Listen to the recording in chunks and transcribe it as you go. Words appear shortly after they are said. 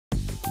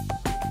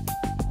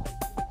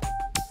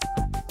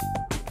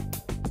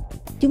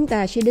Chúng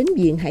ta sẽ đến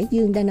Viện Hải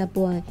dương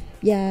DanaPt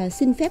và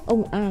xin phép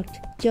ông Art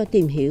cho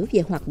tìm hiểu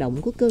về hoạt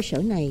động của cơ sở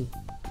này.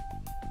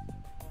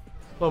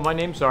 Well, my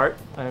name's Art.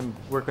 I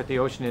work at the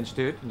Ocean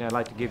Institute, and I'd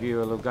like to give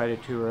you a little guided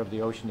tour of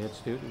the Ocean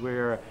Institute.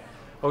 We're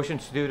Ocean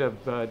Institute of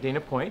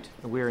DanaPt.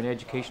 We're an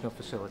educational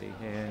facility,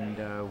 and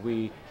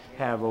we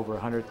have over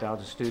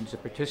 100,000 students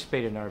that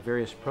participate in our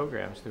various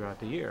programs throughout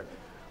the year.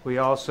 We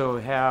also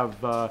have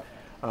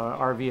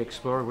RV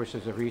Explorer, which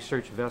is a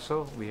research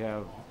vessel. We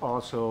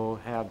also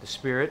have the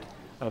Spirit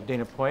of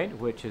DanaPt,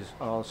 which is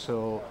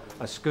also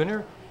a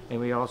schooner, and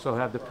we also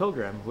have the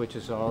Pilgrim, which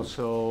is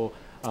also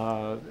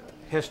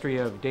history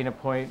of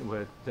DanaPt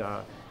with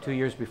 2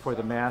 years before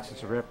the mast.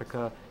 It's a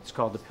replica. It's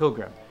called the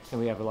Pilgrim,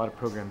 and we have a lot of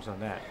programs on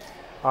that.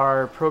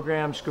 Our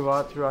programs go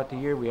out throughout the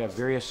year. We have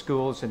various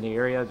schools in the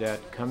area that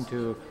come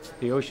to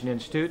the Ocean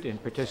Institute and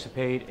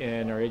participate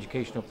in our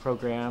educational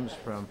programs,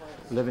 from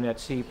Living at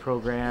Sea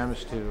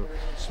programs to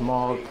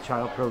small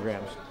child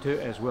programs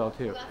as well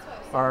too.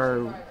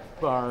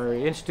 Our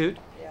institute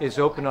is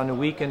open on the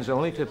weekends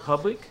only to the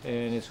public,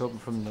 and it's open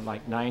from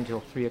like 9 till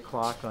 3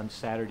 o'clock on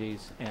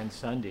Saturdays and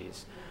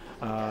Sundays.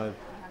 The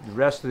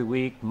rest of the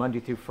week, Monday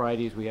through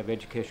Fridays, we have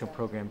educational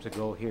programs that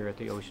go here at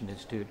the Ocean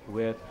Institute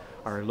with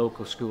our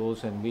local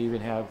schools, and we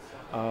even have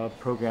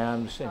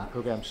programs and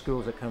program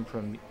schools that come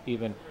from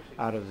even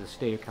out of the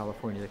state of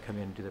California that come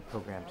in and do the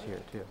programs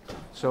here too.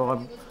 So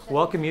I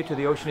welcome you to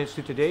the Ocean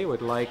Institute today.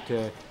 Would like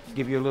to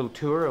give you a little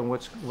tour on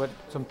what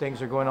some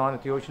things are going on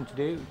at the Ocean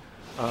today.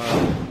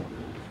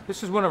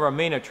 This is one of our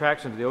main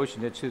attractions of the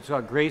Ocean Institute. It's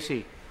called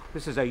Gracie.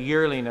 This is a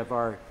yearling of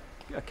our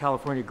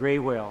California gray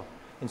whale.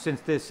 And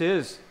since this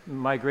is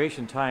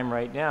migration time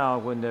right now,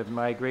 when the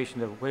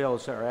migration of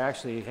whales are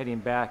actually heading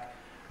back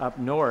up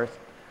north,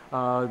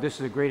 this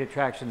is a great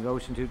attraction of the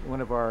Ocean Institute,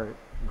 one of our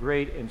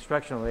great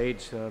instructional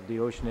aids of the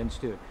Ocean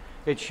Institute.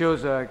 It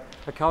shows a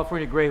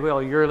California gray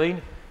whale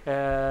yearling,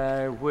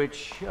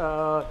 which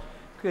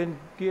can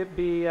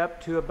be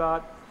up to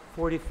about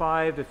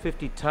 45 to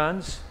 50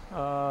 tons.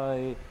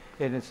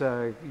 And it's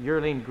a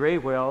yearling gray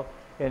whale,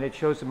 and it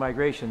shows the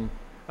migration,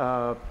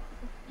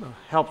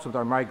 helps with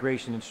our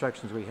migration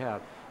instructions we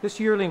have.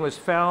 This yearling was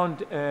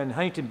found in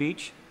Huntington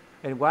Beach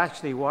and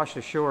actually washed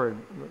ashore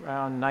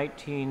around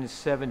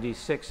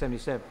 1976,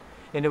 77.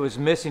 And it was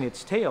missing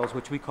its tails,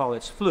 which we call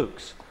its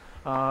flukes.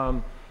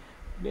 And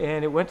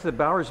it went to the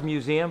Bowers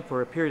Museum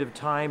for a period of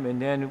time,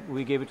 and then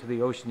we gave it to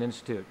the Ocean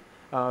Institute.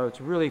 It's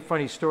a really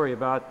funny story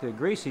about the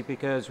Gracie,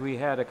 because we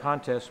had a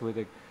contest with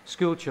the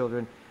school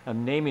children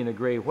naming the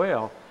gray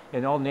whale,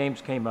 and all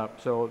names came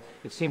up, so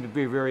it seemed to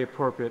be very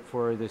appropriate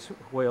for this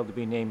whale to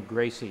be named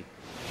Gracie.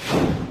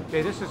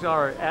 Okay, this is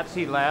our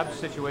at-sea lab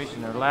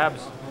situation. Our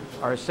labs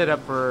are set up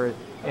for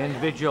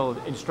individual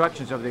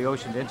instructions of the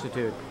Ocean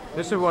Institute.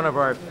 This is one of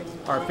our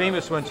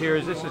famous ones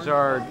here. This is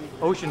our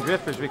ocean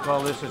drifters, we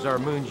call this as our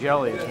moon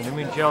jellies. And the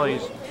moon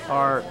jellies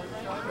are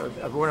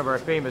one of our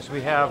famous.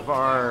 We have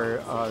our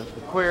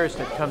aquarist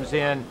that comes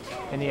in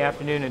the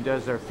afternoon and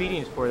does our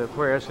feedings for the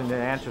aquarist and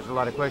then answers a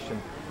lot of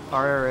questions.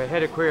 Our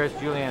head aquarist,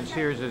 Julianne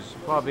Sears, is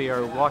probably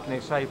our walking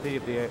encyclopedia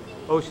of the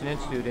Ocean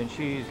Institute, and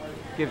she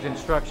gives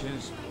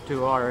instructions to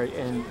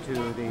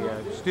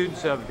the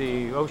students of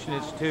the Ocean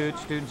Institute,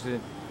 students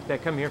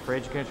that come here for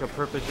educational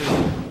purposes.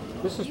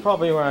 This is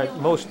probably one of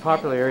our most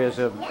popular areas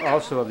of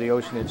the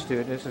Ocean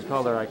Institute. This is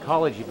called our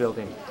ecology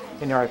building.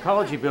 In our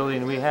ecology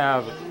building, we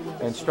have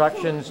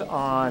instructions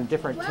on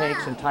different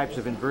tanks and types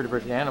of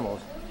invertebrate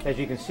animals. As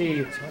you can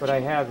see, what I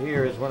have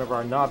here is one of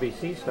our knobby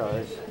sea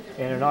stars.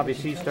 And our knobby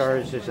sea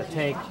stars is a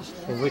tank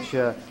in which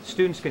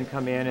students can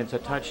come in. It's a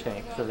touch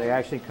tank. So they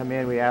actually come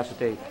in, we ask that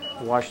they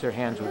wash their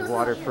hands with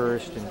water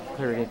first and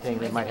clear anything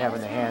they might have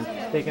in the hand.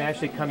 They can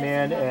actually come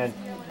in and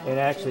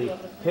actually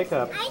pick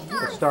up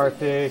a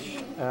starfish,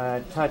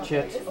 touch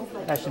it,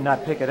 actually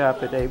not pick it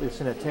up, but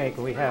it's in a tank,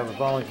 and we have a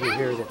volunteer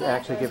here that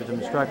actually gives them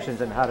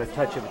instructions on how to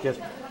touch it with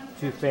just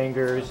 2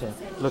 fingers and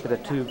look at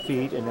the 2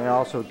 feet, and they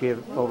also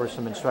give over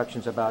some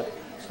instructions about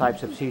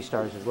types of sea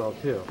stars as well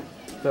too.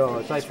 So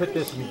as I put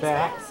this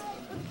back,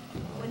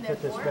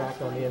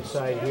 on the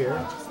inside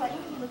here,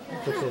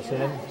 put this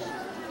in.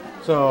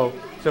 So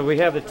we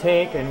have the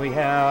tank, and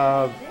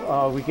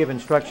we give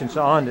instructions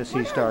on the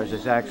sea stars.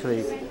 It's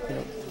actually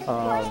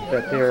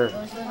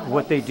that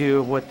what they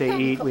do, what they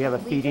eat. We have a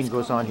feeding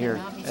goes on here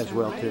as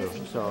well too.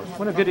 So it's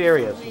one of the good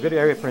areas, a good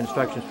area for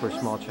instructions for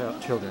small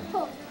children.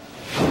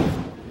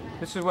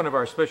 This is one of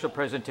our special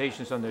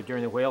presentations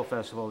during the Whale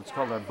Festival. It's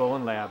called our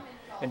Bone Lab.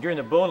 And during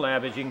the Bone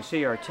Lab, as you can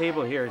see, our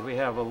table here, we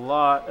have a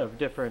lot of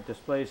different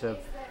displays of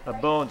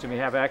bones, and we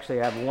actually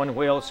have one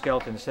whale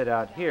skeleton set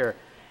out here.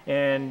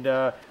 And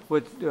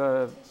what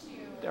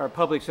our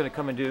public's going to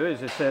come and do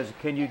is it says,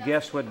 can you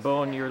guess what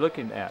bone you're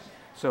looking at?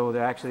 So they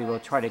actually will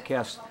try to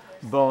guess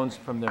bones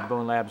from the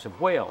bone labs of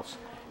whales.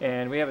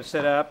 And we have it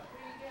set up.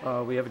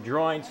 We have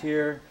drawings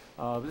here.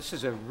 This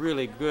is a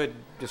really good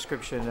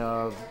description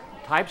of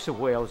types of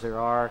whales there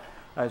are.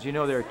 As you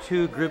know, there are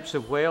 2 groups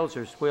of whales.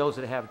 There's whales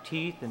that have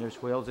teeth, and there's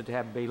whales that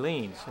have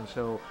ballenes. And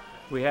so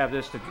we have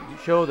this to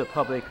show the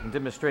public and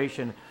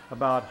demonstration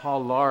about how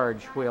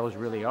large whales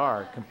really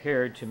are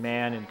compared to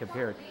man and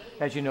compared.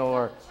 As you know,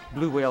 our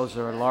blue whales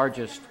are our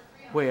largest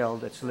whale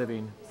that's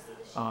living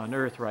on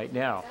Earth right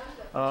now.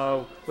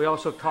 We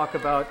also talk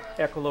about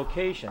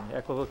echolocation.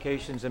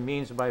 Echolocation is a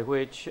means by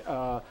which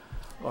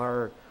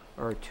our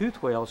toothed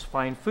whales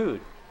find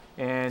food.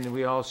 And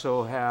we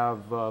also have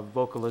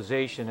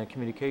vocalization and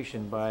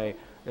communication by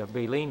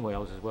baleen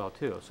whales as well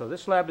too. So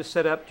this lab is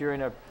set up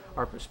during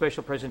our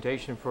special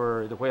presentation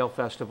for the Whale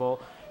Festival,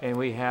 and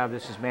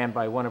this is manned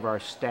by one of our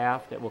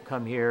staff that will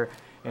come here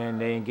and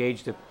they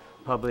engage the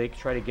public,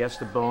 try to guess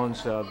the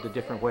bones of the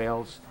different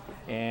whales,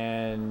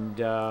 and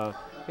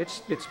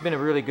it's been a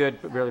really good,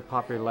 really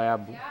popular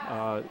lab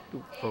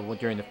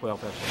during the Whale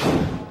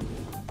Festival.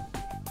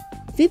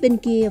 Phía bên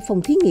kia,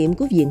 phòng thí nghiệm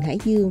của Viện Hải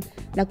Dương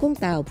là con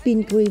tàu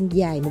Pilgrim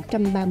dài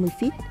 130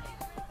 feet.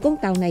 Con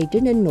tàu này trở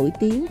nên nổi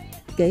tiếng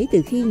kể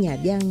từ khi nhà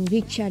văn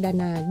Richard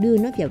Dana đưa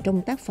nó vào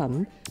trong tác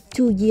phẩm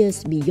 2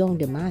 Years Beyond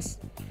the Mast,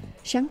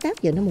 sáng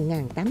tác vào năm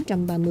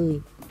 1830.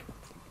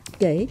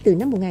 Kể từ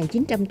năm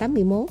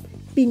 1981,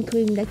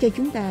 Pilgrim đã cho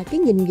chúng ta cái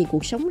nhìn về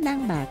cuộc sống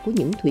lang bạc của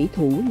những thủy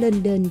thủ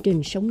lênh đênh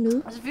trên sóng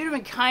nước. There's a few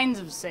different kinds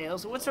of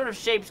sails. What sort of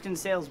shapes can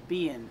sails be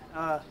in?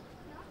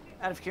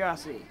 Out of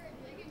curiosity,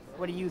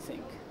 what do you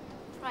think?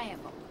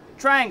 Triangle.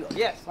 Triangle,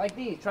 yes, like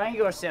these,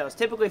 triangular sails,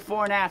 typically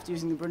fore and aft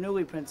using the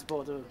Bernoulli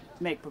principle to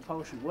make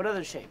propulsion. What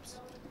other shapes?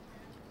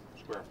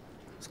 Square.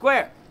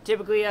 Square.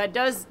 Typically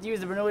does use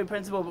the Bernoulli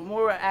principle, but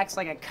more acts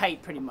like a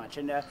kite pretty much,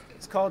 and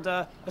it's called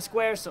a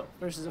square sail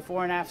versus a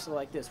fore and aft sail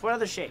like this. What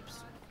other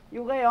shapes?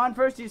 You lay on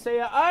first, you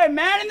say, "Aye,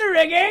 man in the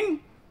rigging!"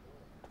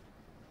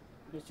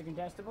 Mr.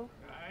 Contestable?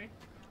 Aye.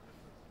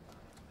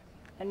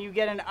 And you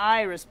get an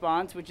aye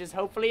response, which is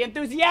hopefully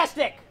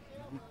enthusiastic.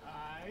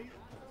 Aye.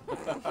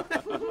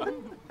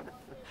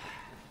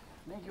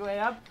 Make your way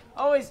up.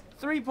 Always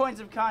 3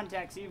 points of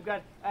contact. So you've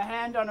got a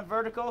hand on a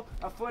vertical,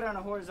 a foot on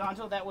a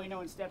horizontal. That way no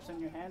one steps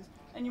on your hands.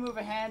 And you move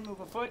a hand, move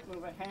a foot,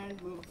 move a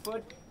hand, move a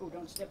foot. Oh,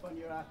 don't step on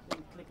your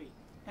clicky.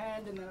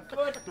 Hand and then a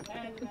foot,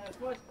 hand and then a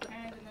foot,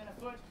 hand and then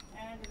a foot,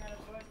 hand and then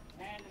a foot,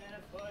 hand and then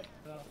a foot.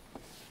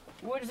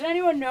 Well, does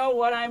anyone know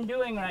what I'm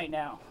doing right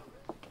now?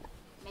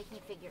 Making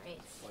figure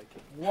eights.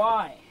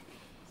 Why?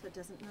 So it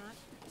doesn't knot?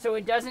 So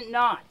it doesn't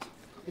knot,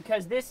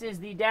 because this is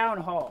the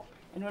down haul.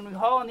 And when we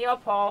haul on the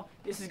up haul,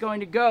 this is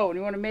going to go, and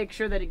we want to make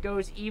sure that it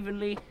goes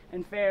evenly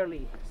and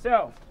fairly.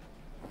 So,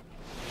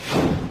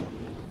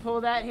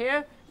 pull that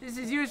here. This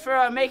is used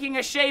for making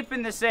a shape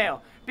in the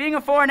sail. Being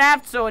a fore and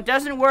aft sail, it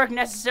doesn't work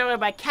necessarily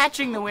by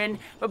catching the wind,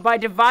 but by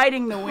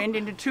dividing the wind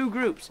into two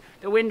groups.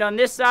 The wind on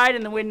this side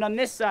and the wind on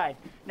this side.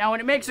 Now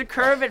when it makes a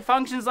curve, it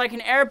functions like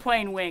an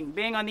airplane wing.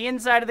 Being on the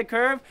inside of the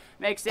curve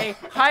makes a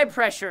high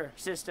pressure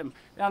system.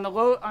 On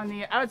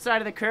the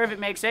outside of the curve, it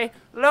makes a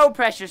low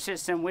pressure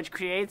system, which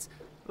creates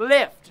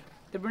lift.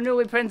 The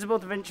Bernoulli principle,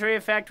 the Venturi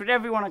effect,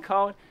 whatever you want to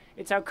call it,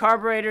 it's how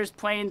carburetors,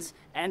 planes,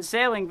 and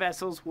sailing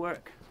vessels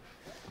work.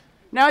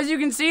 Now as you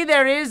can see,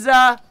 there is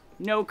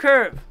no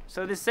curve.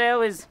 So the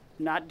sail is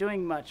not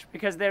doing much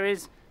because there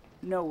is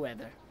no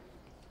weather.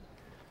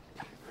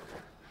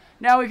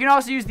 Now we can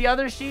also use the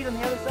other sheet on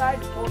the other side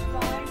to pull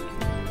flying.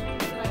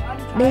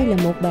 Đây là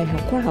một bài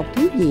học khoa học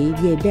thú vị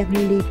về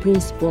Bernoulli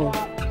Principle.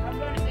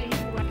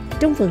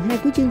 Trong phần 2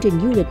 của chương trình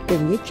du lịch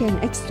cùng với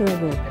trang X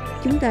Travel,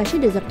 chúng ta sẽ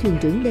được gặp thuyền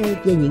trưởng Lê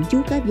và những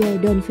chú cá voi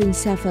Dolphin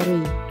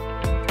Safari.